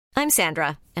I'm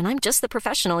Sandra, and I'm just the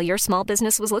professional your small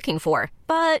business was looking for.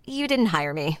 But you didn't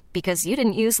hire me because you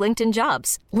didn't use LinkedIn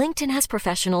Jobs. LinkedIn has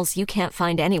professionals you can't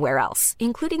find anywhere else,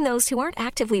 including those who aren't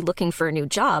actively looking for a new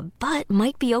job, but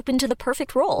might be open to the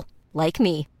perfect role, like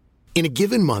me. In a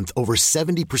given month, over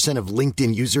 70% of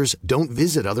LinkedIn users don't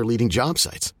visit other leading job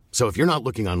sites. So if you're not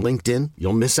looking on LinkedIn,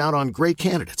 you'll miss out on great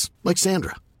candidates, like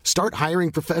Sandra. Start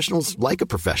hiring professionals like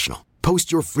a professional.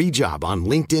 Post your free job on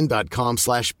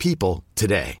linkedin.com/people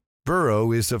today.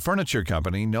 Burrow is a furniture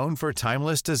company known for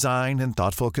timeless design and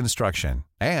thoughtful construction,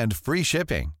 and free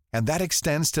shipping, and that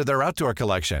extends to their outdoor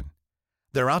collection.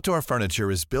 Their outdoor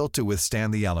furniture is built to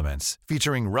withstand the elements,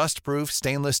 featuring rust-proof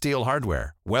stainless steel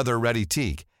hardware, weather-ready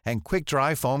teak, and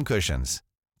quick-dry foam cushions.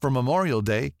 For Memorial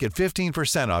Day, get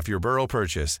 15% off your Burrow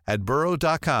purchase at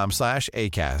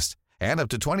burrow.com/acast, and up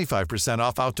to 25%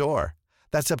 off outdoor.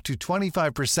 That's up to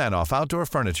 25% off outdoor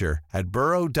furniture at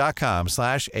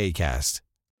burrow.com/acast.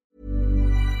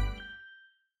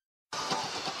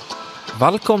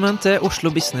 Velkommen til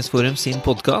Oslo Business Forum sin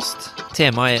podcast.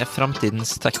 Temaet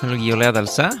fremtidens teknologi og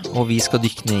ledelse, og vi skal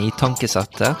dykke ned i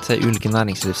tankesettet til ulike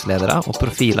næringslivsledere og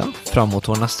profiler frem mot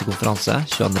vår neste konferanse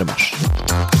 22. mars.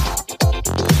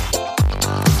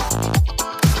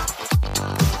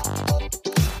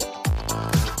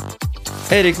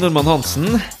 Eirik Normann Hansen,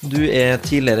 du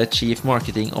tidligere Chief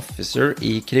Marketing Officer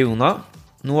i Creona.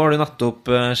 Nå har du nettopp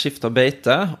skiftet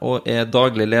beite og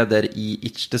daglig leder i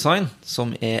Itch Design,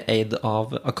 som eid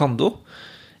av Acando.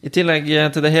 I tillegg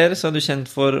til det her så du kjent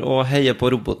for å heie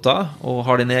på roboter og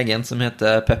har din egen som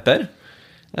heter Pepper.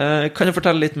 Kan du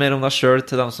fortelle litt mer om deg selv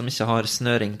til dem som ikke har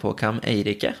snøring på hvem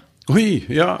Eirik Oi,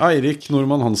 ja, Eirik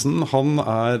Normann Hansen, han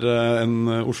en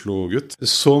Oslo-gutt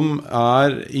som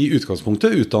i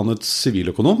utgangspunktet utdannet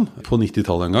siviløkonom på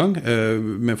 90-tallet en gang,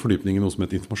 med fordypning i noe som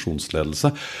heter informasjonsledelse.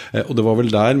 Og det var vel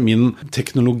der min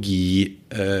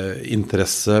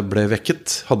teknologiinteresse ble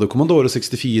vekket. Hadde Commodore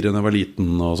 64 da jeg var liten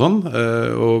og sånn,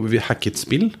 og vi hacket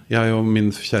spill, jeg og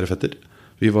min kjære fetter.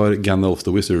 Vi var Gandalf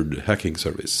the Wizard Hacking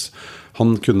Service.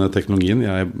 Han kunne teknologien,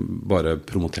 jeg bare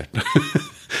promoterte.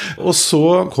 Og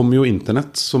så kom jo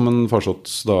internett som en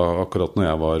farsott da, akkurat når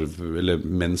jeg var, eller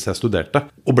mens jeg studerte,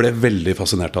 og ble veldig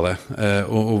fascinert av det,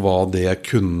 og hva det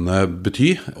kunne bety.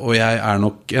 Og jeg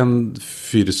nok en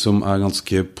fyr som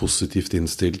ganske positivt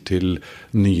innstilt til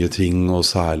nye ting, og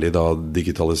særlig da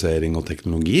digitalisering og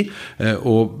teknologi,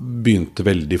 og begynte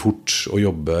veldig fort å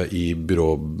jobbe i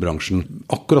byråbransjen.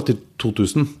 Akkurat i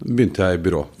 2000 begynte jeg i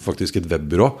byrå, faktisk et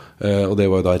webbyrå, og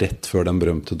det var jo da rett før den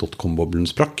berømte .com-boblen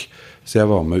sprakk. Så jeg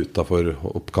var med utenfor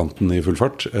oppkanten i full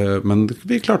fart, men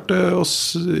vi klarte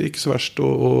oss ikke så verst,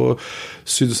 og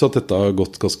synes at dette har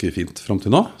gått ganske fint frem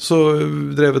til nå. Så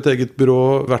drev et eget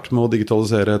byrå, vært med å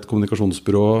digitalisere et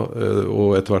kommunikasjonsbyrå,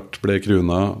 og etter hvert ble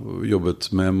Creona, jobbet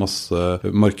med masse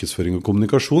markedsføring og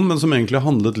kommunikasjon, men som egentlig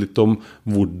handlet litt om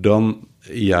hvordan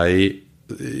jeg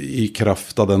i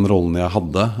kraft av den rollen jeg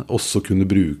hadde, også kunne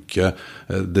bruke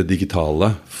det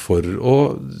digitale for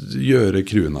å gjøre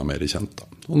Creona mer kjent da.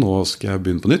 Og nå skal jeg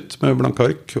begynne på nytt med blank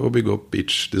ark og bygge opp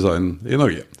Itch Design i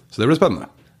Norge. Så det blir spennende.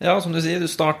 Ja, som du sier, du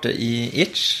starter i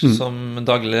Itch som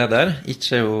daglig leder. Itch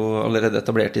jo allerede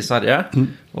etablert i Sverige,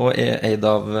 og eid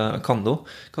av Acando.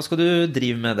 Hva skal du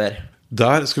drive med der?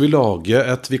 Der skal vi lage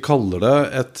vi kaller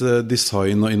det et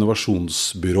design- og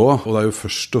innovasjonsbyrå, og det jo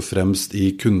først og fremst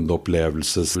i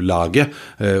kundeopplevelseslaget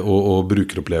og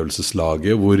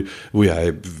brukeropplevelseslaget hvor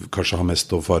jeg kanskje har mest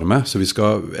å fare med. Så vi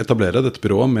skal etablere dette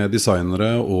byrået med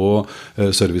designere og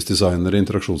servicedesignere,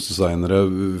 interaksjonsdesignere,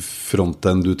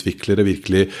 frontend-utviklere,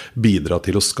 virkelig bidra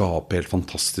til å skape helt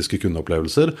fantastiske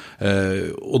kundeopplevelser,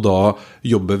 og da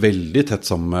jobbe veldig tett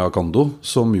sammen med Acando,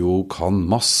 som jo kan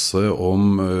masse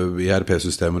om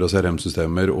ERP-systemer og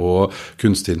CRM-systemer og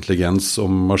kunstig intelligens og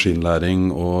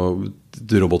maskinlæring og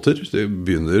roboter. Det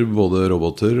begynner både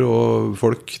roboter og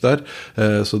folk der,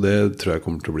 så det tror jeg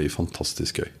kommer til å bli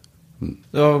fantastisk gøy.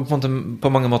 Du har på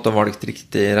mange måter valgt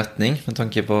riktig retning med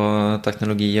tanke på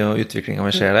teknologi og utviklingen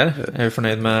vi ser der. Du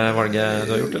fornøyd med valget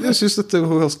du har gjort? Eller? Jeg synes dette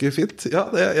var ganske fint. Ja,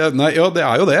 det jo det.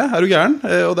 Du gæren?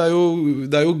 Og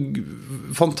det jo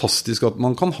fantastisk at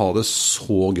man kan ha det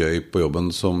så gøy på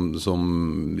jobben som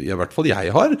i hvert fall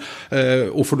jeg har,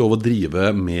 og få lov å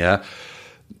drive med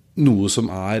noe som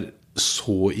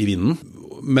så i vinden.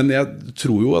 Men jeg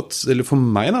tror jo at, eller for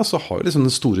meg da, så har jo liksom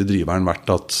den store driveren vært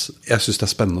at jeg synes det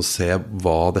spennende å se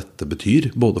hva dette betyr,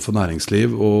 både for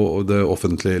næringsliv og det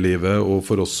offentlige livet, og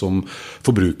for oss som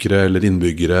forbrukere eller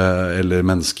innbyggere eller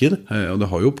mennesker. Og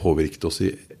det har jo påvirket oss i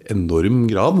enorm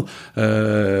grad,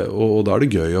 og da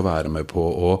det gøy å være med på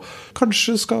å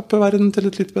kanskje skape verden til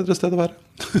et litt bedre sted å være.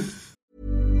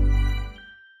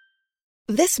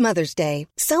 This Mother's Day,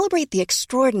 celebrate the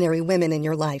extraordinary women in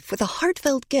your life with a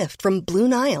heartfelt gift from Blue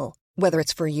Nile. Whether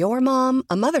it's for your mom,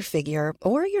 a mother figure,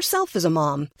 or yourself as a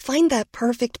mom, find that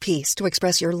perfect piece to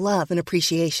express your love and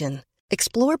appreciation.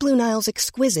 Explore Blue Nile's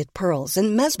exquisite pearls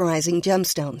and mesmerizing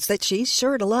gemstones that she's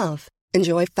sure to love.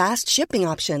 Enjoy fast shipping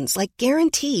options like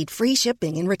guaranteed free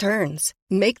shipping and returns.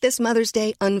 Make this Mother's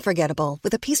Day unforgettable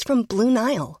with a piece from Blue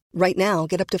Nile. Right now,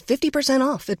 get up to 50%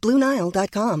 off at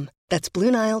BlueNile.com. That's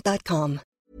BlueNile.com.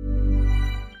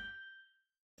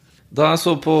 Da jeg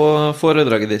så på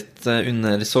foredraget ditt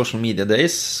under Social Media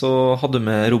Days, så hadde du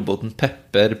med roboten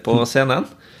Pepper på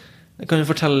scenen. Kan du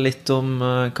fortelle litt om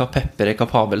hva Pepper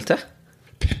kapabel til?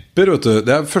 Pepper, vet du,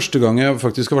 det første gang jeg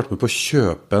faktisk har vært med på å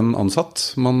kjøpe en ansatt.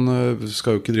 Man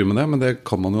skal jo ikke drive med det, men det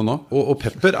kan man jo nå. Og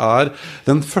Pepper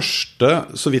den første,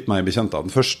 så vidt meg bekjent,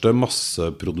 den første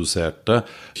masseproduserte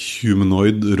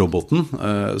humanoid-roboten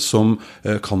som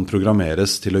kan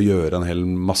programmeres til å gjøre en hel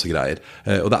masse greier.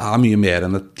 Og det mye mer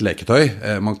enn et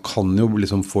leketøy. Man kan jo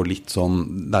liksom få litt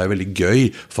sånn, det jo veldig gøy,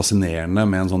 fascinerende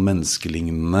med en sånn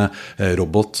menneskelignende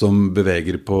robot som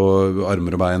beveger på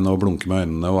armer og bein og blunker med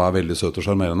øynene og veldig søt og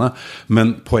charmerende.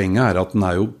 Men poenget at den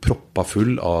jo proppa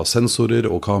full av sensorer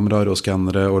og kameraer og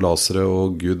skannere og lasere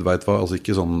og gud vet hva, altså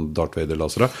ikke sånn Darth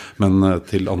Vader-lasere, men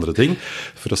til andre ting,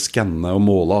 for å skanne og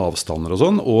måle avstander og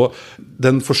sånn. Og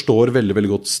den forstår veldig,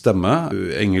 veldig godt stemme,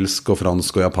 engelsk og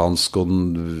fransk og japansk, og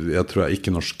jeg tror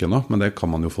ikke norsk ennå, men det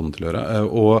kan man jo få den til å gjøre.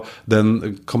 Og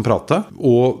den kan prate,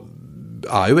 og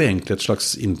jo egentlig et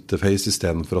slags interface I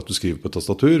stedet for at du skriver på et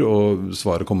tastatur og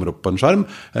svaret kommer opp på en skjerm,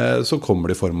 så kommer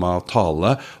det I form av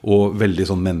tale og veldig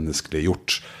sånn menneskelig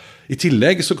gjort. I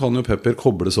tillegg så kan jo Pepper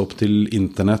kobles opp til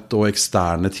internett og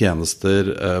eksterne tjenester,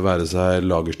 være seg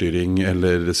lagerstyring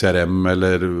eller CRM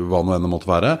eller hva noe enn det måtte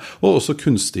være, og også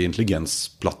kunstig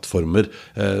intelligensplattformer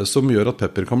som gjør at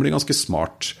Pepper kan bli ganske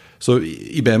smart. Så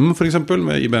IBM for eksempel,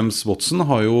 med IBMs Watson,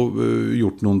 har jo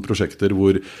gjort noen prosjekter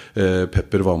hvor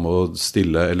Pepper var med å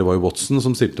stille, eller var jo Watson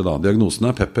som stilte da diagnosene.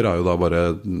 Pepper jo da bare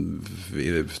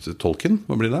tolken,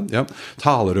 hva blir det? Ja,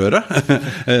 talerøret,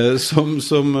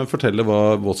 som forteller hva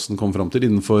Watson kom frem til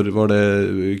innenfor, var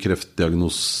det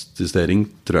kreftdiagnostisering,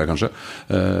 tror jeg kanskje.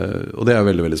 Og det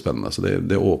veldig, veldig spennende. Så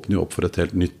det åpner jo opp for et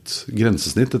helt nytt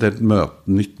grensesnitt, et helt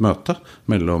nytt møte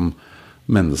mellom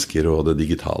mennesker og det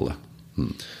digitale.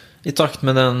 I takt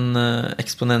med den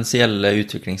eksponentielle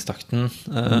utviklingstakten,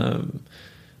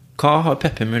 hva har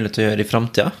Pepper mulighet til å gjøre I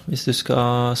fremtiden, hvis du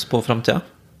skal spå fremtiden?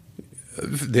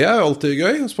 Det jo alltid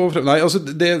gøy. Nei, altså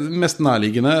det mest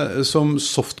nærliggende som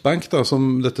Softbank, da,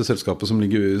 som dette selskapet som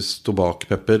står bak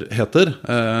Pepper heter,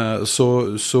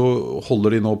 så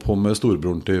holder de nå på med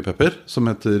storebroren til Pepper, som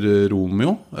heter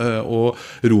Romeo. Og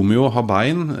Romeo har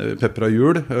bein, Pepper har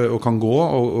hjul, og kan gå,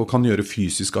 og kan gjøre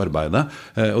fysisk arbeide.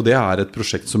 Og det et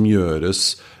prosjekt som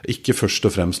gjøres ikke først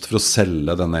og fremst for å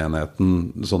selge denne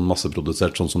enheten sånn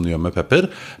masseprodusert, sånn som de gjør med Pepper,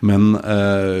 men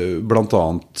blant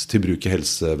annet til bruk I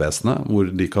helsevesenet, hvor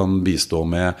de kan bistå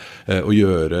med å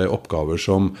gjøre oppgaver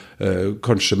som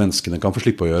kanskje menneskene kan få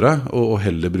slippe å gjøre, og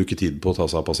heller bruke tid på å ta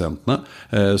seg av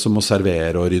pasientene, som å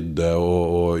servere og rydde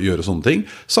og gjøre sånne ting.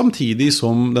 Samtidig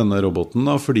som denne roboten,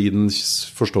 da, fordi den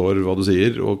forstår hva du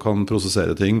sier og kan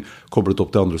prosessere ting koblet opp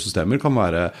til andre systemer, kan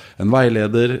være en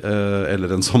veileder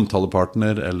eller en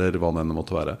samtalepartner eller hva det enn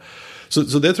måtte være.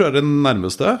 Så det tror jeg den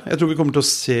nærmeste. Jeg tror vi kommer til å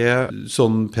se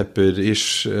sånn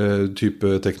Pepper-ish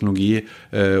type teknologi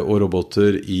og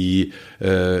roboter I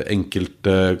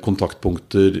enkelte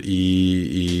kontaktpunkter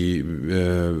I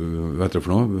hva heter det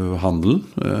for noe? Handel,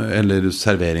 eller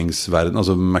serveringsverden,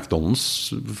 altså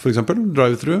McDonald's for eksempel,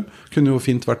 drive-thru, kunne jo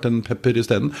fint vært en Pepper I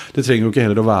stedet. Det trenger jo ikke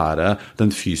heller å være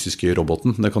den fysiske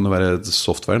roboten. Det kan jo være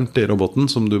softwaren til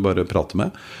roboten som du bare prater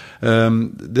med.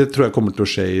 Det tror jeg kommer til å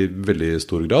skje I veldig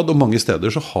stor grad, og mange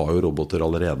steder så har jo roboter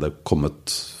allerede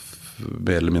kommet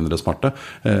mer eller mindre smarte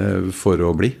for å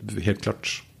bli, helt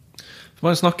klart.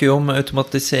 Man snakker jo om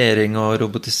automatisering og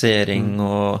robotisering,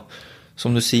 og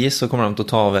som du sier så kommer de til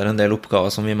å ta over en del oppgaver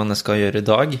som vi mennesker gjør I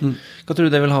dag. Hva tror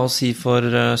du det vil ha å si for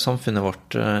samfunnet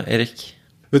vårt, Erik?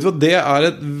 Vet du hva, det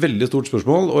et veldig stort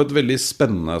spørsmål, og et veldig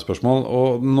spennende spørsmål,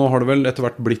 og nå har det vel etter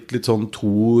hvert blitt litt sånn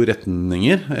to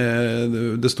retninger.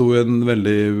 Det stod en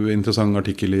veldig interessant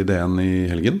artikkel I DN I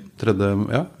helgen,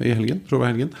 I helgen, tror jeg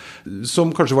var helgen,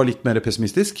 som kanskje var litt mer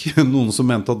pessimistisk. Noen som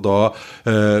mente at da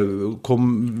kom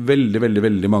veldig, veldig,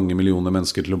 veldig mange millioner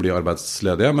mennesker til å bli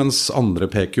arbeidsledige, mens andre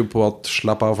peker jo på at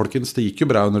slapp av folkens, det gikk jo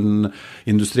bra under den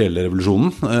industrielle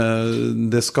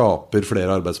revolusjonen. Det skaper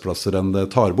flere arbeidsplasser enn det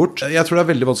tar bort. Jeg tror det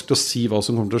veldig veldig vanskelig å si hva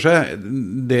som kommer til å skje.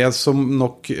 Det som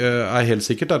nok helt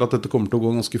sikkert at dette kommer til å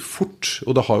gå ganske fort,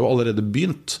 og det har jo allerede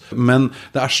begynt. Men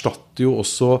det erstatter jo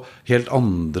også helt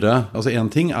andre. Altså en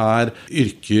ting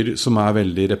yrker som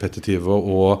veldig repetitive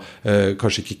og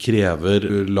kanskje ikke krever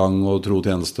lang og tro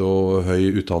tjeneste og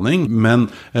høy utdanning, men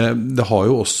det har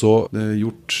jo også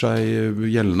gjort seg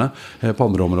gjeldende på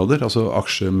andre områder. Altså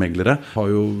aksjemeglere har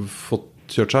jo fått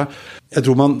kjørt seg. Jeg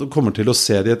tror man kommer til å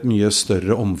se det i et mye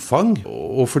større omfang,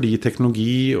 og fordi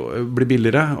teknologi blir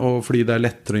billigere, og fordi det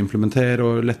lettere å implementere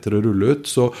og lettere å rulle ut,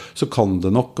 så kan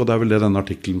det nok, og det vel det denne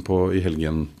artikkelen i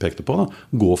helgen pekte på,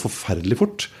 gå forferdelig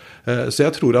fort. Så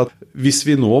jeg tror at hvis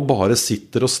vi nå bare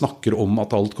sitter og snakker om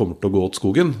at alt kommer til å gå åt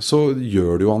skogen, så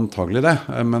gjør det jo antagelig det.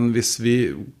 Men hvis vi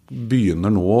begynner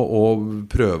nå å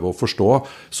prøve å forstå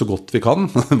så godt vi kan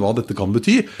hva dette kan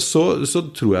bety, så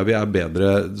tror jeg vi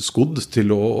bedre skodd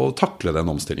til å takle den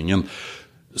omstillingen.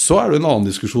 Så det en annen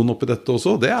diskusjon oppi dette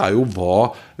også, det jo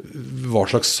hva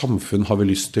slags samfunn har vi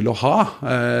lyst til å ha,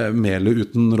 med eller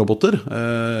uten roboter.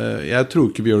 Jeg tror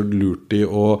ikke vi gjør det lurt i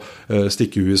å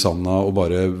stikke huet i sanda og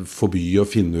bare forby og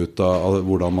finne ut av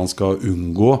hvordan man skal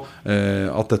unngå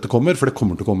at dette kommer, for det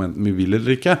kommer til å komme enten vi vil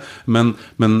eller ikke. Men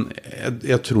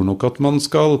jeg tror nok at man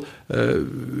skal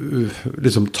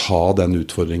liksom ta den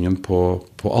utfordringen på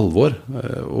alvor,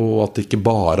 og at det ikke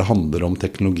bare handler om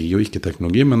teknologi og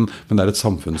ikke-teknologi, men det et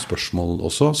samfunnsspørsmål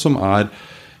også, som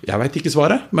jeg vet ikke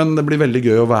svaret, men det blir veldig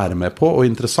gøy å være med på, og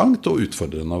interessant og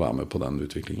utfordrende å være med på den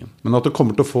utviklingen. Men at det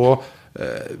kommer til å få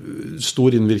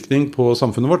stor innvirkning på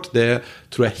samfunnet vårt, det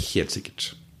tror jeg helt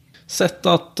sikkert. Sett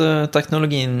at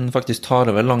teknologien faktisk tar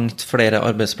over langt flere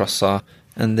arbeidsplasser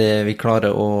enn det vi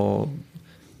klarer å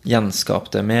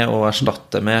gjenskape det med og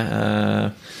erstatte med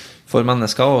for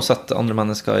mennesker, og sette andre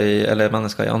mennesker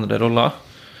i andre roller.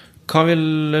 Hva vil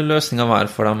løsningen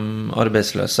være for de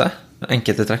arbeidsløse?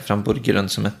 Enkelte trekker frem borgerlønn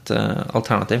som et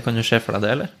alternativ. Kan du se for deg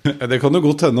det, eller? Det kan jo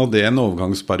godt hende at det en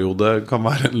overgangsperiode kan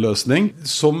være en løsning.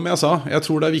 Som jeg sa, jeg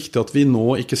tror det viktig at vi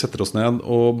nå ikke setter oss ned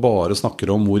og bare snakker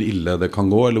om hvor ille det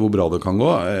kan gå, eller hvor bra det kan gå.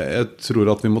 Jeg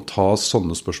tror at vi må ta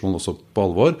sånne spørsmål også på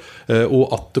alvor,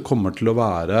 og at det kommer til å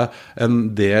være en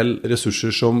del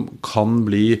ressurser som kan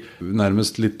bli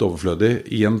nærmest litt overflødig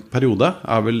i en periode,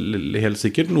 vel helt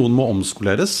sikkert. Noen må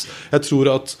omskoleres. Jeg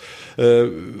tror at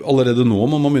allerede nå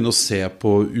må man begynne å se på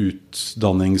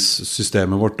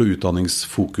utdanningssystemet vårt og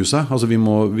utdanningsfokuset. Altså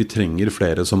vi trenger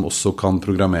flere som også kan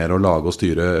programmere og lage og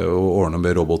styre og ordne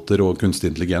med roboter og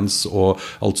kunstig intelligens og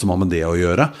alt som har med det å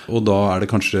gjøre. Og da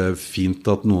det kanskje fint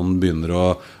at noen begynner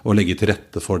å legge til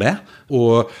rette for det.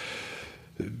 Og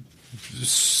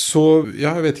så,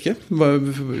 ja, jeg vet ikke.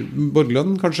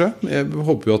 Borgerlønn kanskje. Jeg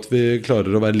håper jo at vi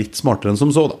klarer å være litt smartere enn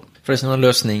som så da. For det ikke noen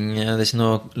løsning, det ikke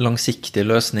noe langsiktig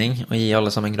løsning å gi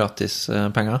alle sammen gratis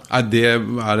penger? Nei, det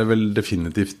det vel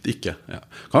definitivt ikke. Ja.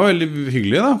 Kan være veldig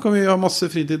hyggelig da, kan vi ha masse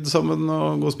fritid sammen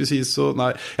og gå og spise is og...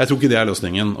 Nei, jeg tror ikke det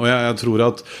løsningen. Og jeg tror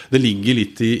at det ligger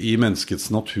litt i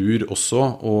menneskets natur også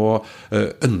å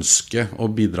ønske å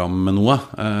bidra med noe.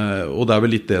 Og det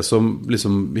vel litt det som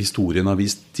liksom, historien har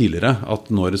vist tidligere,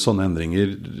 at når sånne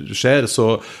endringer skjer,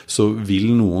 så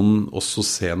vil noen også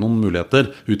se noen muligheter.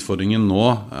 Utfordringen nå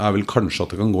vel kanskje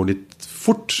at det kan gå litt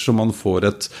fort, så man får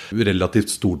et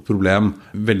relativt stort problem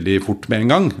veldig fort med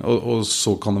en gang, og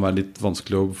så kan det være litt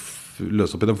vanskelig å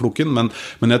løse opp i den floken,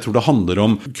 men jeg tror det handler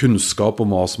om kunnskap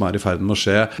om hva som i ferd med å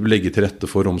skje, legge til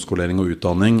rette for omskolering og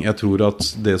utdanning. Jeg tror at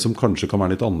det som kanskje kan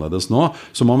være litt annerledes nå,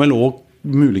 så man vel også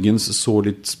muligens så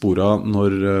litt spor av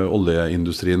når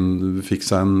oljeindustrien fikk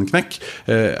seg en knekk,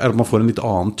 at man får en litt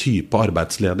annen type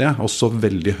arbeidsledige, også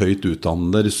veldig høyt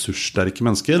utdannede, ressurssterke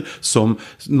mennesker, som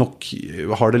nok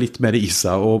har det litt mer i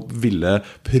seg og ville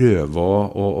prøve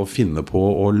å finne på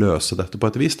å løse dette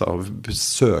på et vis, da,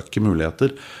 søke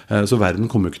muligheter. Så verden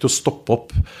kommer jo ikke til å stoppe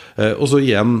opp. Og så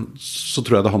igjen, så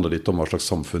tror jeg det handler litt om hva slags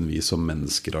samfunn vi som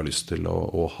mennesker har lyst til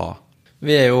å ha.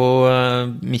 Vi jo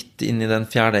midt inne i den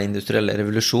 4. industrielle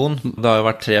revolusjon. Det har jo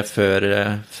vært 3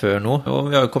 før nå, og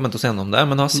vi har jo kommet oss gjennom det,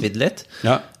 men det har svidd litt.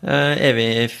 Ja.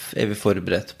 Vi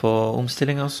forberedt på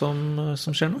omstillingen som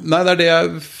skjer nå? Nei, det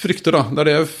jeg frykter da. Det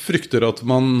det jeg frykter, at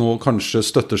man nå kanskje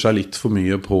støtter seg litt for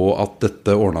mye på at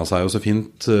dette ordnet seg jo så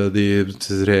fint de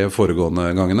 3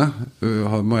 foregående gangene.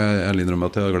 Må jeg ærlig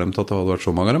innrømme at jeg har glemt at det hadde vært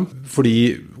så mange av dem. Fordi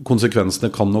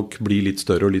konsekvensene kan nok bli litt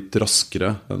større og litt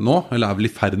raskere nå, eller vel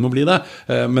I ferd med å bli det.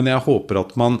 Men jeg håper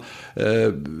at man,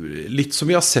 litt som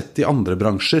vi har sett I andre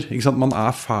bransjer, ikke sant? Man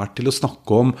fælt til å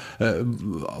snakke om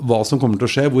hva som kommer til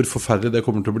å skje, hvor forferdelig det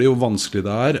kommer til å bli, hvor vanskelig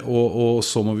det og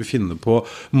så må vi finne på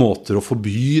måter å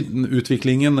forby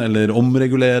utviklingen, eller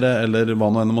omregulere, eller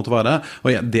hva nå enn det måtte være.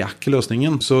 Og det ikke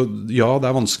løsningen. Så ja, det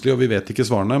vanskelig, og vi vet ikke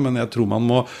svarene, men jeg tror man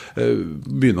må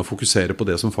begynne å fokusere på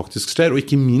det som faktisk skjer, og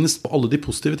ikke minst på alle de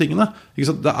positive tingene. Ikke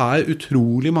sant? Det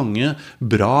utrolig mange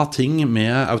bra ting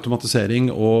med automatisering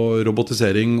og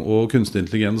robotisering og kunstig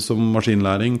intelligens og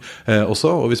maskinlæring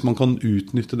også, og hvis man kan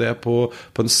utnytte det på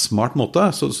en smart måte,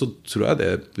 så tror jeg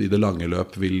det I det lange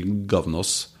løp vil gagne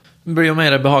oss. Det blir jo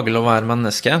mer behagelig å være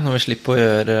menneske når vi slipper å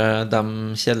gjøre de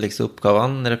kjedeligste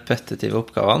oppgavene, repetitive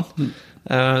oppgavene.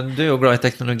 Du jo glad I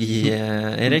teknologi,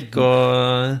 Erik,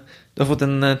 og du har fått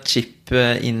en chip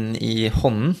inn I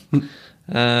hånden.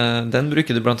 Den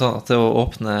bruker du blant annet til å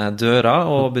åpne døra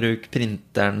og bruke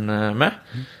printeren med.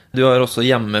 Du har også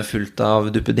hjemme fullt av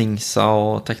duppedingser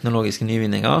og teknologiske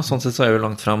nyvinninger, sånn sett så jeg jo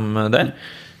langt frem der.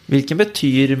 Hvilken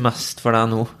betyr mest for deg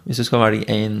nå, hvis du skal velge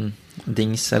en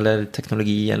dings eller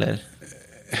teknologi, eller...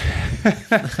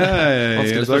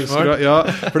 Vanskelig spørsmål. Ja,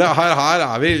 for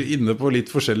her vi inne på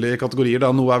litt forskjellige kategorier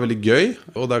da. Noe veldig gøy,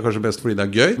 og det kanskje best fordi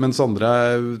det gøy, mens andre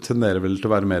tenderer vel til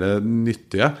å være mer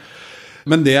nyttige.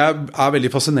 Men det jeg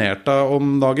veldig fascinert av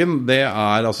om dagen, det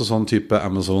altså sånn type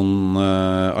Amazon,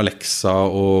 Alexa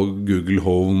og Google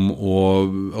Home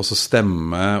og altså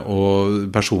stemme og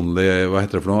personlige, hva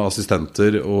heter det for noe,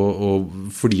 assistenter,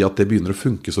 og fordi at det begynner å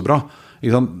funke så bra.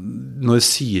 Når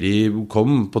Siri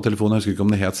kom på telefonen, jeg husker ikke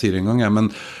om det het Siri en gang, men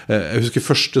jeg husker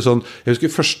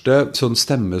første sånn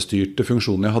stemmestyrte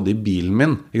funksjonen jeg hadde I bilen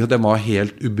min. Det var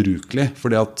helt ubrukelig,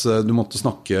 fordi at du måtte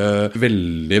snakke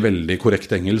veldig, veldig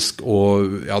korrekt engelsk,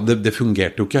 og ja, det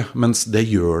fungerte jo ikke, mens det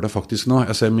gjør det faktisk nå.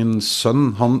 Jeg ser min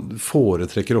sønn, han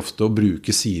foretrekker ofte å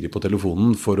bruke Siri på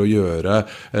telefonen for å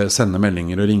sende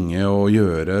meldinger og ringe og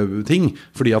gjøre ting,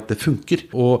 fordi at det funker,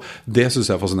 og det synes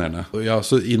jeg fascinerende. Ja,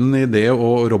 så inn I det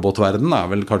og robotverden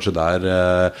vel kanskje der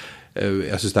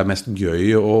jeg synes det mest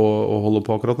gøy å holde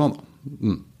på akkurat nå.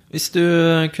 Hvis du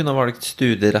kunne valgt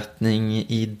studieretning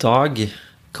I dag,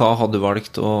 hva hadde du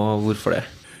valgt og hvorfor det?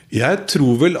 Jeg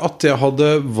tror vel at jeg hadde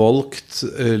valgt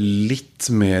litt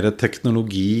mer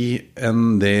teknologi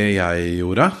enn det jeg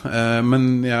gjorde,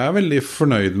 men jeg veldig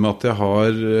fornøyd med at jeg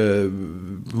har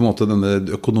på en måte denne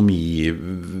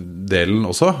økonomidelen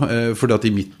også, fordi at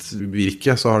I mitt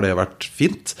virke så har det vært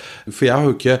fint, for jeg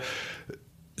har jo ikke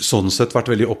sånn sett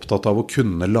vært veldig opptatt av å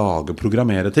kunne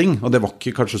programmere ting, og det var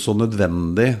ikke kanskje så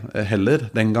nødvendig heller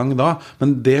den gang da,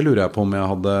 men det lurer jeg på om jeg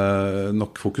hadde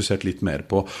nok fokusert litt mer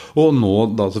på, og nå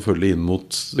da selvfølgelig inn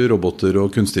mot roboter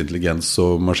og kunstig intelligens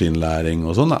og maskinlæring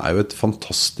og sånn, jo et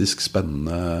fantastisk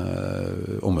spennende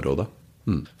område.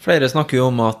 Flere snakker jo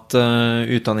om at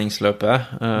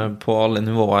utdanningsløpet på alle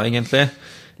nivåer egentlig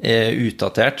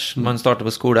utdatert. Man starter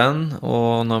på skolen,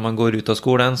 og når man går ut av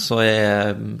skolen så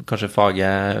kanskje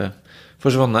faget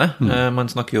forsvunnet. Man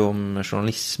snakker jo om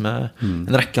journalisme,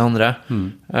 en rekke andre.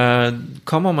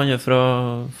 Hva må man gjøre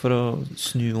for å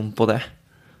snu om på det?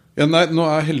 Ja, nei, nå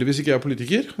heldigvis ikke jeg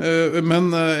politiker, men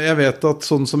jeg vet at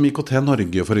sånn som IKT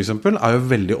Norge for eksempel jo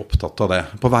veldig opptatt av det,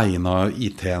 på vegne av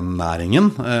IT-næringen,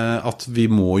 at vi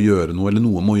må gjøre noe, eller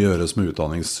noe må gjøres med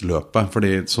utdanningsløpet,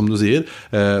 fordi som du sier,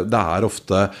 det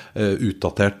ofte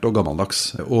utdatert og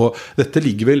gammeldags, og dette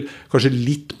ligger vel kanskje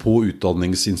litt på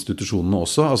utdanningsinstitusjonene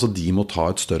også, altså de må ta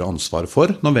et større ansvar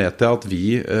for. Nå vet jeg at vi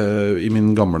I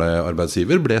min gamle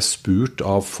arbeidsgiver ble spurt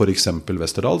av for eksempel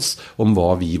Westerdals om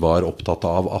hva vi var opptatt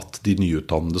av at de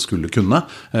nyutdannede skulle kunne,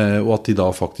 og at de da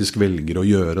faktisk velger å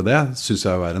gjøre det, synes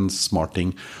jeg en smart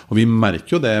ting. Og vi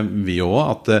merker jo det, vi også,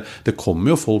 at det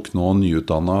kommer jo folk nå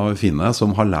nyutdannede fine,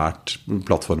 som har lært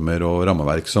plattformer og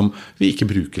rammeverk som vi ikke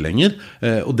bruker lenger,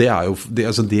 og det jo,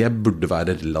 det burde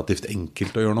være relativt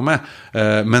enkelt å gjøre noe med.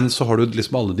 Men så har du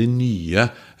liksom alle de nye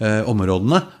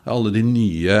områdene, alle de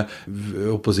nye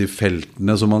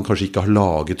feltene som man kanskje ikke har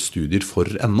laget studier for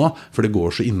ennå, for det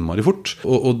går så innmari fort,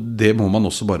 og det må man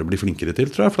også bare bli flinkere til,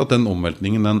 tror jeg, for at den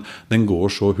omveltningen, den går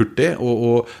så hurtig,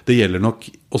 og det gjelder nok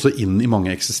også inn I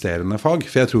mange eksisterende fag,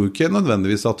 for jeg tror ikke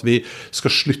nødvendigvis at vi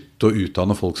skal slutte å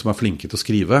utdanne folk som flinke til å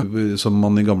skrive, som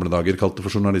man I gamle dager kalte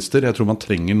for journalister. Jeg tror man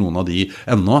trenger noen av de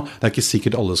ennå. Det ikke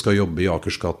sikkert alle skal jobbe I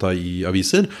Akersgata I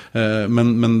aviser,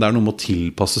 men det noe med å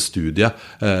tilpasse studiet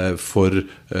for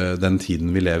den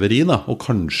tiden vi lever I, da, og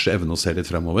kanskje evne å se litt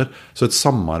fremover. Så et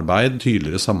samarbeid,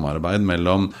 tydeligere samarbeid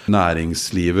mellom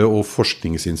næringslivet og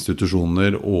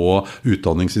forskningsinstitusjoner og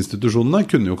utdanningsinstitusjonene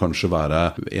kunne jo kanskje være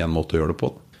en måte å gjøre det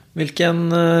på. Hvilken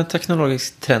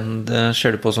teknologisk trend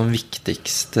ser du på som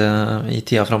viktigst i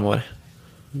tida fremover?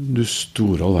 Du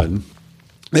store all verden.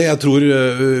 Jeg tror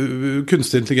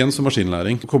kunstig intelligens og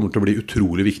maskinlæring kommer til å bli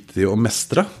utrolig viktig å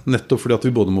mestre, nettopp fordi at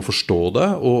vi både må forstå det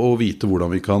og vite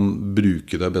hvordan vi kan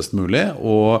bruke det best mulig,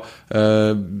 og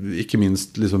ikke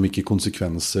minst liksom hvilke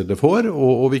konsekvenser det får,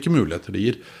 og hvilke muligheter det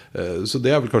gir. Så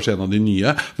det vel kanskje en av de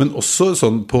nye, men også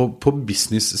sånn på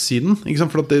business-siden, ikke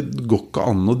sant? For at det går ikke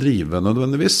an å drive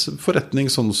nødvendigvis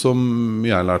forretning sånn som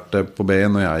jeg lærte på BI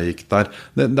når jeg gikk der.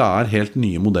 Det helt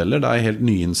nye modeller, det helt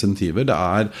nye insentiver, det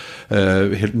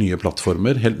helt nye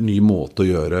plattformer, helt ny måte å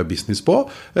gjøre business på,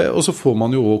 og så får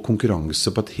man jo konkurranse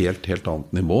på et helt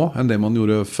annet nivå enn det man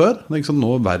gjorde før.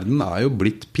 Nå verden jo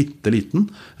blitt pitteliten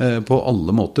på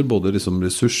alle måter, både liksom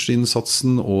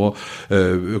ressursinnsatsen og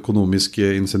økonomiske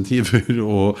insentiver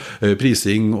og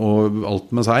prising og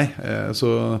alt med seg. Så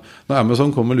når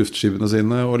Amazon kommer med luftskivene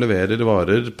sine og leverer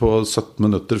varer på 17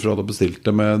 minutter fra da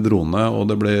bestilte med drone, og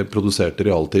det ble produsert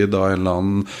i realtid av en eller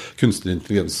annen kunstig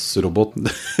intelligensrobot,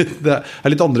 det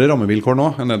litt andre rammevilkår nå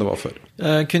enn det var før.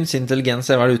 Kunstig intelligens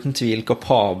vel uten tvil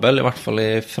kapabel, i hvert fall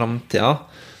i fremtiden,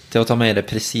 til å ta mer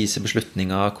presise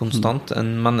beslutninger konstant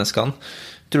enn menneskene.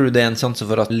 Tror du det en sjanse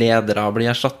for at ledere blir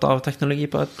erstattet av teknologi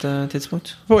på et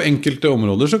tidspunkt? På enkelte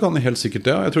områder så kan det helt sikkert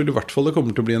det. Jeg tror i hvert fall det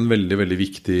kommer til å bli en veldig, veldig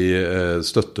viktig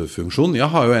støttefunksjon. Jeg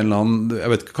har jo en eller annen,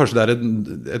 jeg vet ikke, kanskje det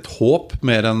et håp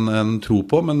mer enn en tro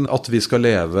på, men at vi skal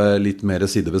leve litt mer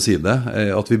side ved side.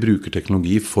 At vi bruker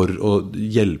teknologi for å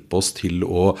hjelpe oss til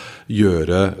å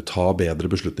ta bedre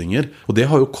beslutninger. Og det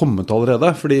har jo kommet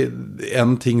allerede, fordi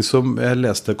en ting som jeg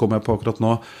leste, kom jeg på akkurat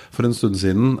nå for en stund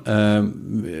siden,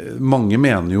 mange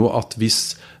mener jo at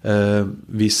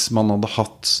hvis man hadde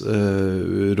hatt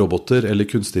roboter eller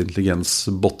kunstig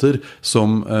intelligensbotter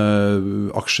som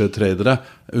aksjetradere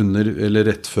under eller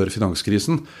rett før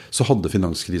finanskrisen, så hadde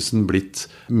finanskrisen blitt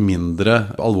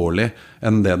mindre alvorlig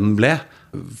enn det den ble.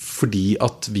 Fordi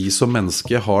at vi som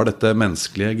menneske har dette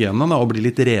menneskelige genet og blir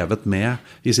litt revet med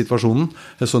i situasjonen,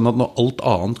 sånn at når alt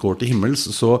annet går til himmels,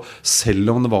 så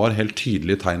selv om det var helt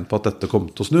tydelige tegn på at dette kom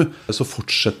til å snu, så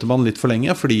fortsetter man litt for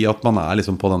lenge, fordi at man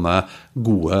liksom på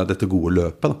dette gode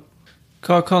løpet.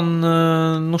 Hva kan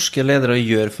norske ledere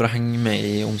gjøre for å henge med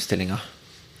i omstillingen?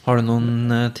 Har du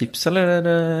noen tips, eller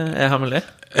er hemmelig?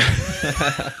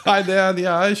 Nei, de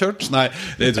kjørt. Nei,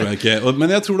 det tror jeg ikke.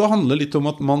 Men jeg tror det handler litt om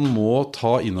at man må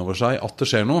ta inn over seg at det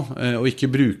skjer noe, og ikke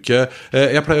bruke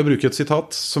jeg pleier å bruke et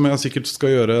sitat som jeg sikkert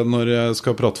skal gjøre når jeg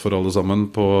skal prate for alle sammen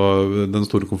på den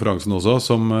store konferansen også,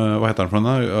 som, hva heter han for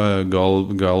henne?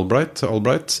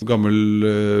 Albright, gammel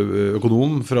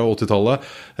økonom fra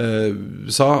 80-tallet,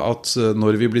 sa at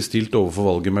når vi blir stilt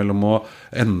overfor valget mellom å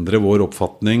endre vår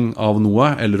oppfatning av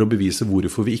noe eller å bevise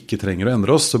hvorfor vi ikke trenger å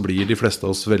endre oss, så blir de fleste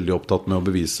av oss veldig opptatt med å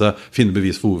finne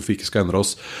bevis for hvorfor vi ikke skal endre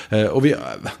oss. Og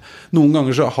noen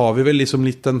ganger så har vi vel liksom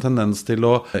litt en tendens til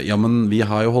å ja, men vi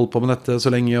har jo holdt på med dette så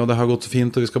lenge, og det har gått så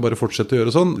fint, og vi skal bare fortsette å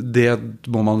gjøre sånn. Det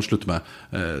må man slutte med.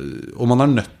 Og man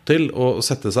nødt til å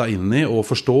sette seg inn i og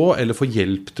forstå, eller få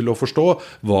hjelp til å forstå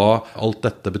hva alt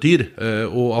dette betyr.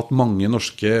 Og at mange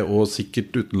norske og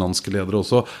sikkert utenlandske ledere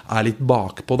også litt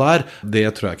bakpå der, det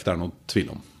tror jeg ikke det noe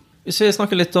tvil om. Hvis vi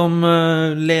snakker litt om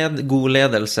god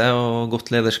ledelse og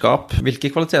godt lederskap, hvilke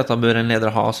kvaliteter bør en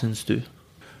leder ha, synes du?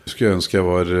 Jeg skulle ønske jeg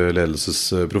var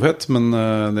ledelsesprofet, men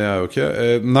det jo ikke.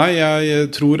 Nei,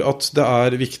 jeg tror at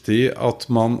det viktig at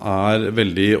man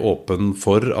veldig åpen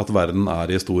for at verden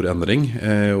i stor endring,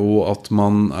 og at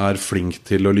man flink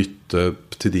til å lytte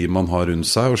til de man har rundt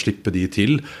seg, og slippe de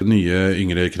til. Nye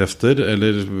yngre krefter,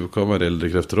 eller kan være eldre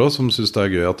krefter også, som synes det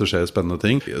gøy at det skjer spennende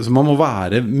ting. Så man må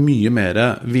være mye mer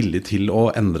villig til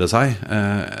å endre seg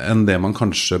enn det man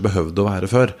kanskje behøvde å være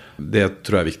før. Det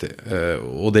tror jeg viktig.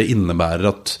 Og det innebærer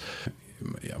at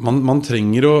man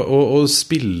trenger å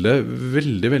spille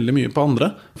veldig, veldig mye på andre,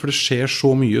 for det skjer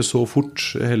så mye så fort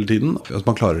hele tiden at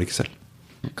man klarer det ikke selv.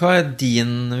 Hva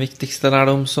din viktigste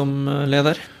lærdom som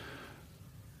leder?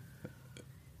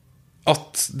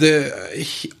 At det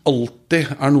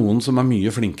alltid noen som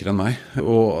mye flinkere enn meg,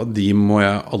 og de må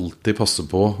jeg alltid passe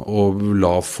på å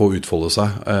la få utfolde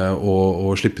seg,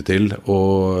 og slippe til,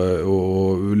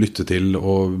 og lytte til,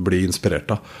 og bli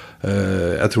inspirert av.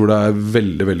 Jeg tror det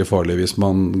veldig, veldig farlig hvis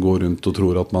man går rundt og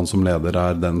tror at man som leder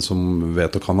den som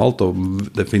vet og kan alt, og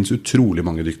det finnes utrolig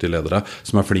mange dyktige ledere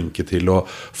som flinke til å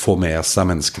få med seg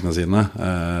menneskene sine,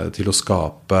 til å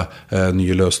skape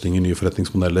nye løsninger, nye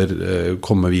forretningsmodeller,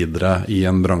 komme videre i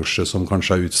en bransje som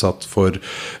kanskje utsatt for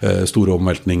store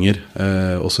omveltninger,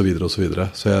 og så videre og så videre.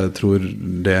 Så jeg tror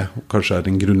det kanskje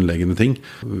en grunnleggende ting.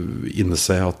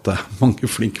 Innse at det mange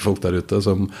flinke folk der ute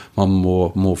som man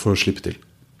må få slippe til.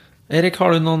 Erik,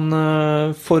 har du noen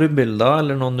forbilder,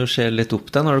 eller noen du ser litt opp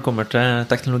til når det kommer til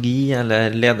teknologi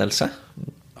eller ledelse?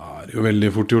 Det jo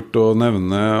veldig fort gjort å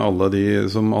nevne alle de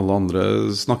som alle andre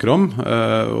snakker om,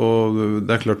 og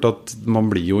det klart at man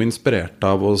blir jo inspirert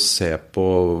av å se på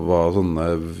hva sånne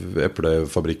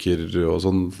eplefabrikker og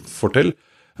sånn får til,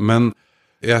 men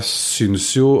jeg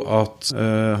synes jo at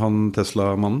han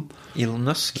Tesla-mannen Elon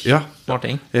Musk, ja,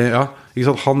 smarting. Ja, ikke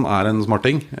sant? Han en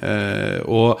smarting,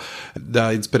 og det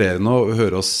inspirerende å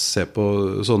høre oss se på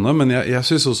sånne, men jeg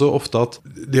synes også ofte at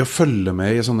det å følge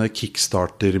med i sånne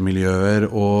Kickstarter-miljøer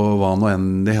og hva nå enn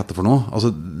det heter for noe,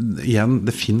 altså igjen,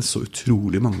 det finnes så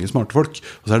utrolig mange smarte folk,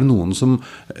 og så det noen som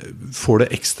får det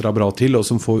ekstra bra til, og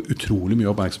som får utrolig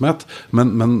mye oppmerksomhet,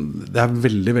 men det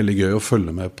veldig, veldig gøy å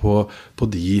følge med på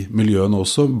de miljøene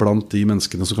også, blant de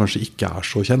menneskene som kanskje ikke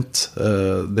så kjent.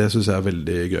 Det synes jeg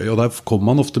veldig gøy, og der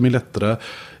kommer man ofte mye lettere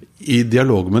i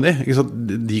dialog med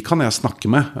de kan jeg snakke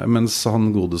med, mens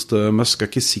han godeste Musk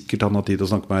ikke sikkert han har tid til å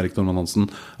snakke med Erik Normann Hansen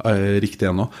riktig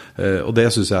ennå, og det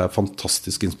synes jeg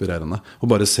fantastisk inspirerende å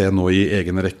bare se nå i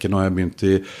egne rekker. Nå har jeg begynt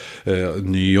i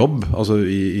ny jobb, altså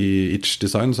i Itch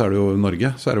Design så det jo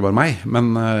Norge, så det bare meg,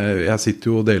 men jeg sitter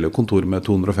jo og deler kontor med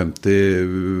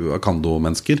 250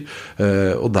 Akando-mennesker,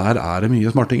 og der det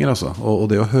mye smartinger altså, og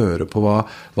det å høre på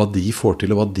hva de får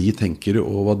til og hva de tenker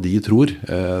og hva de tror,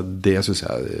 det synes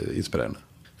jeg inspirerende.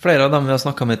 Flere av dem vi har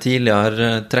snakket med tidligere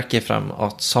trekker frem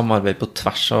at samarbeid på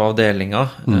tvers av avdelinger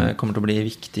kommer til å bli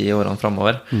viktig i årene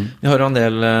fremover. Vi har en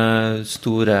del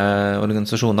store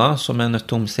organisasjoner som nødt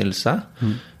til å omstille seg.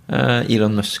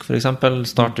 Elon Musk for eksempel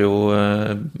starter jo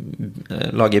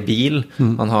lager bil.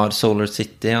 Han har Solar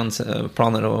City, han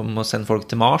planer om å sende folk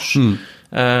til Mars.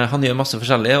 Han gjør masse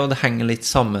forskjellig, og det henger litt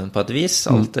sammen på et vis.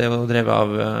 Alt jo drevet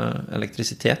av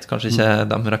elektrisitet, kanskje ikke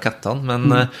de rakettene,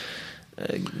 men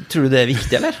tror du det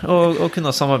viktig, eller? Å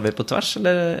kunne samarbeide på tvers,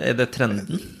 eller det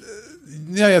trenden?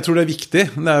 Ja, jeg tror det viktig.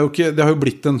 Det har jo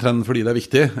blitt en trend fordi det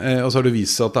viktig, og så har det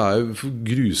vist seg at det jo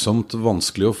grusomt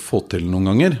vanskelig å få til noen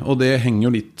ganger, og det henger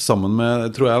jo litt sammen med,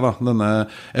 tror jeg da, denne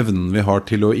evnen vi har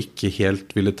til å ikke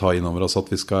helt ville ta inn over oss at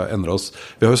vi skal endre oss.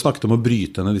 Vi har jo snakket om å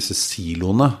bryte ned disse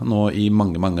siloene nå i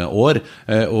mange, mange år,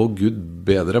 og Gud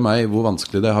bedre meg hvor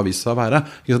vanskelig det har vist seg å være.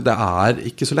 Det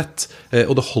ikke så lett,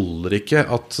 og det holder ikke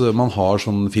at man har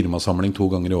sånn firmasamling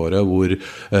 2 ganger i året hvor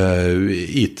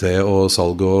IT og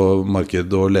salg og marked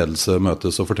og ledelse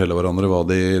møtes og forteller hverandre hva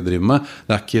de driver med.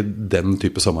 Det ikke den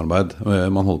type samarbeid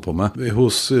man holder på med.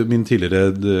 Hos min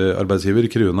tidligere arbeidsgiver,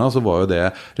 Creuna, så var jo det,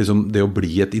 liksom, det å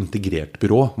bli et integrert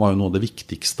byrå var jo noe av det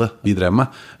viktigste vi drev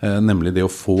med, nemlig det å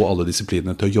få alle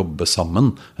disiplinene til å jobbe sammen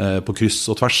på kryss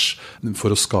og tvers for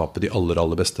å skape de aller,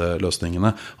 aller beste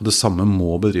løsningene. Og det samme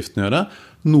må bedriften gjøre.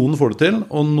 Noen får det til,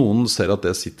 og noen ser at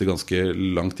det sitter ganske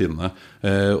langt inne.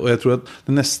 Og jeg tror at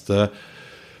det neste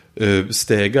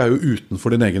steget jo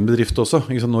utenfor din egen bedrift også.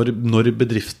 Når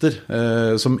bedrifter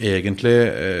som egentlig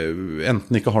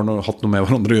enten ikke har hatt noe med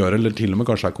hverandre å gjøre, eller til og med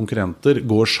kanskje konkurrenter,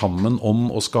 går sammen om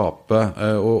å skape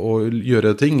og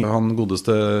gjøre ting. Han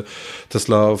godeste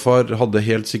Tesla-far hadde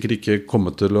helt sikkert ikke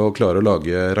kommet til å klare å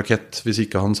lage rakett hvis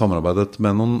ikke han samarbeidet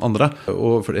med noen andre.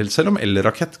 Og selv om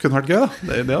el-rakett kunne vært gøy,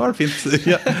 da. Det har vært fint.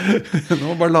 Ja.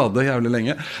 Nå må bare lade jævlig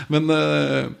lenge. Men,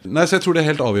 så jeg tror det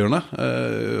helt avgjørende.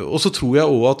 Og så tror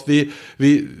jeg også at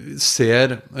vi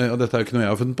ser, og dette jo ikke noe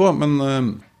jeg har funnet på, men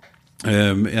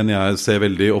en jeg ser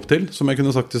veldig opp til, som jeg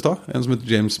kunne sagt i sted, en som heter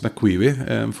James McQueevy,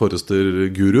 en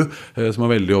Forrester-guru, som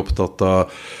veldig opptatt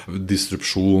av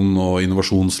distrupsjon og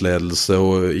innovasjonsledelse,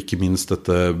 og ikke minst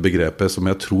dette begrepet som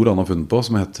jeg tror han har funnet på,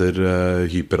 som heter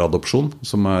hyperadopsjon,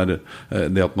 som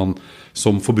det at man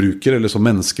som forbruker eller som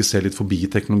menneske ser litt forbi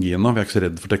teknologien nå. Vi ikke så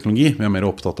redd for teknologi, vi mer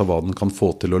opptatt av hva den kan få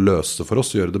til å løse for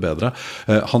oss og gjøre det bedre.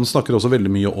 Han snakker også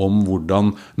veldig mye om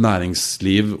hvordan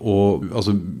næringsliv og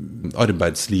altså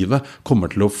arbeidslivet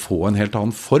kommer til å få en helt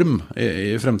annen form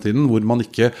i fremtiden, hvor man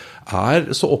ikke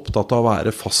så opptatt av å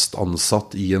være fast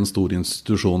ansatt i en stor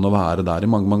institusjon og være der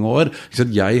i mange, mange år.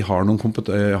 Jeg har noen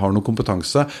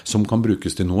kompetanse som kan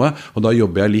brukes til noe, og da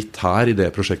jobber jeg litt her i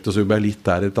det prosjektet, og så jobber jeg litt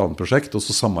der i et annet prosjekt, og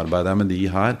så samarbeider jeg med de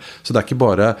her. Så det ikke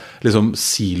bare liksom,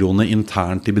 siloene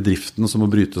internt i bedriften som må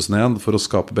brytes ned for å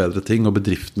skape bedre ting, og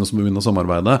bedriftene som må begynne å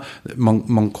samarbeide.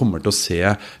 Man kommer til å se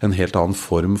en helt annen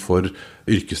form for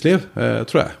yrkesliv,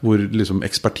 tror jeg, hvor liksom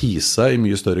ekspertise i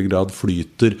mye større grad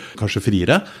flyter kanskje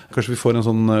friere. Kanskje vi får en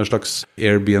sånn slags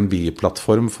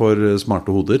Airbnb-plattform for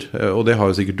smarte hoder, og det har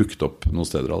jo sikkert dukket opp noen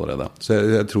steder allerede. Så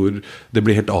jeg tror det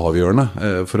blir helt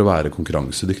avgjørende for å være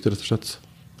konkurransedyktig, rett og slett.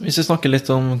 Hvis vi snakker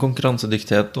litt om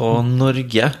konkurransedyktighet og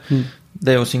Norge,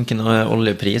 det jo synkende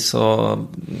oljepris, og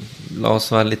la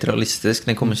oss være litt realistiske,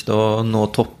 den kommer ikke til å nå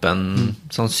toppen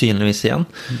sannsynligvis igjen.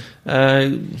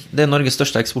 Det er Norges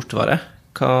største eksportvare.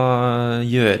 Hva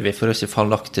gjør vi for å ikke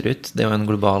falle akterut? Det er jo en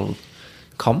global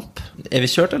kamp. Er vi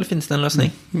kjørt, eller finnes det en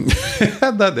løsning?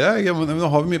 Det er det. Nå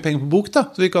har vi mye penger på bok, da,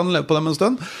 så vi kan leve på dem en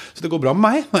stund. Så det går bra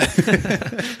med meg.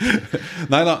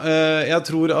 Neida, jeg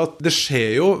tror at det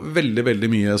skjer jo veldig, veldig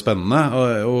mye spennende,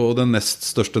 og den nest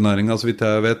største næringen, så vidt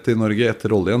jeg vet, i Norge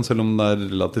etter oljen, selv om det er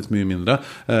relativt mye mindre,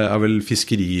 er vel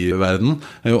fiskeriverden.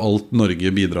 Det er jo alt Norge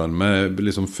bidrar med,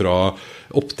 liksom fra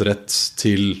oppdrett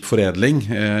til foredling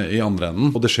i andre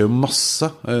enden. Og det skjer jo masse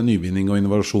nyvinning og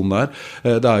innovasjon der.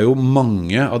 Det er jo mange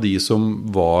av de som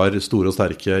var store og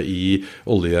sterke i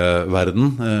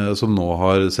oljeverden, som nå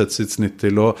har sett sitt snitt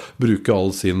til å bruke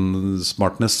all sin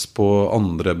smartness på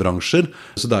andre bransjer.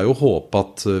 Så det er jo håp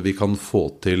at vi kan få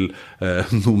til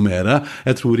noe mer.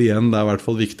 Jeg tror igjen det er i hvert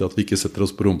fall viktig at vi ikke setter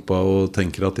oss på rumpa og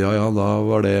tenker at ja, da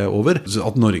var det over.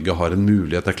 At Norge har en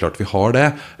mulighet, det er klart vi har det.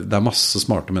 Det er masse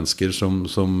smarte mennesker som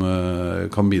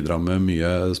kan bidra med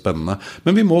mye spennende.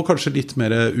 Men vi må kanskje litt mer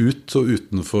ut og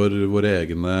utenfor våre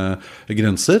egne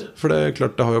grenser, for det er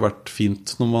klart det har jo vært fint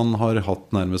når man har hatt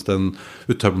nærmest en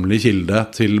utømmelig kilde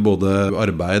til både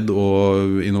arbeid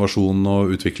og innovasjon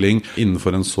og utvikling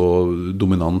innenfor en så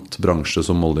dominant bransje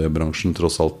som oljebransjen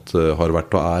tross alt har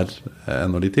vært og er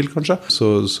en av de til kanskje,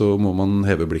 så må man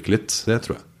heve blikket litt, det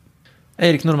tror jeg.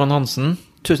 Eirik Normann Hansen,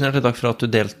 tusen hjertelig takk for at du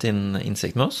delte din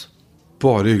innsikt med oss.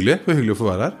 Bare hyggelig, det var hyggelig å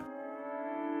få være her.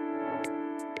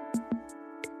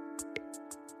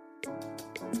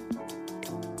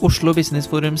 Oslo Business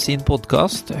Forum sin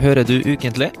podcast hører du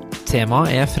ukentlig. Temaet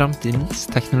er fremtidens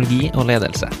teknologi og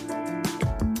ledelse.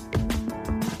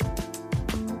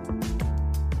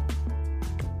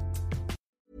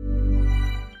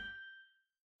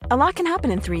 A lot can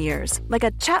happen in 3 years, like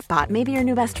a chatbot may be your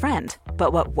new best friend.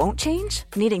 But what won't change?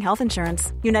 Needing health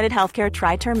insurance. United Healthcare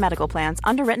Tri-Term Medical Plans,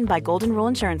 underwritten by Golden Rule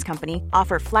Insurance Company,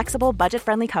 offer flexible,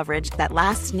 budget-friendly coverage that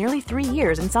lasts nearly 3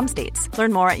 years in some states.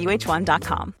 Learn more at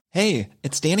uh1.com. Hey,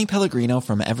 it's Danny Pellegrino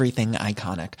from Everything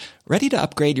Iconic. Ready to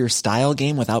upgrade your style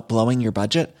game without blowing your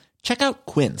budget? Check out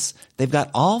Quince. They've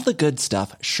got all the good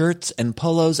stuff, shirts and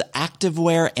polos,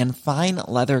 activewear, and fine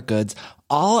leather goods,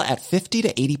 all at 50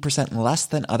 to 80% less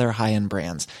than other high-end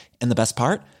brands. And the best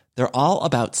part? They're all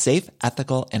about safe,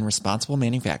 ethical, and responsible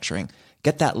manufacturing.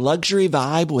 Get that luxury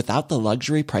vibe without the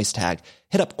luxury price tag.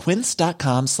 Hit up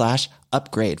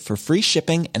quince.com/upgrade for free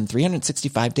shipping and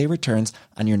 365-day returns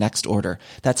on your next order.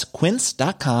 That's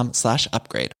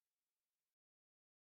quince.com/upgrade.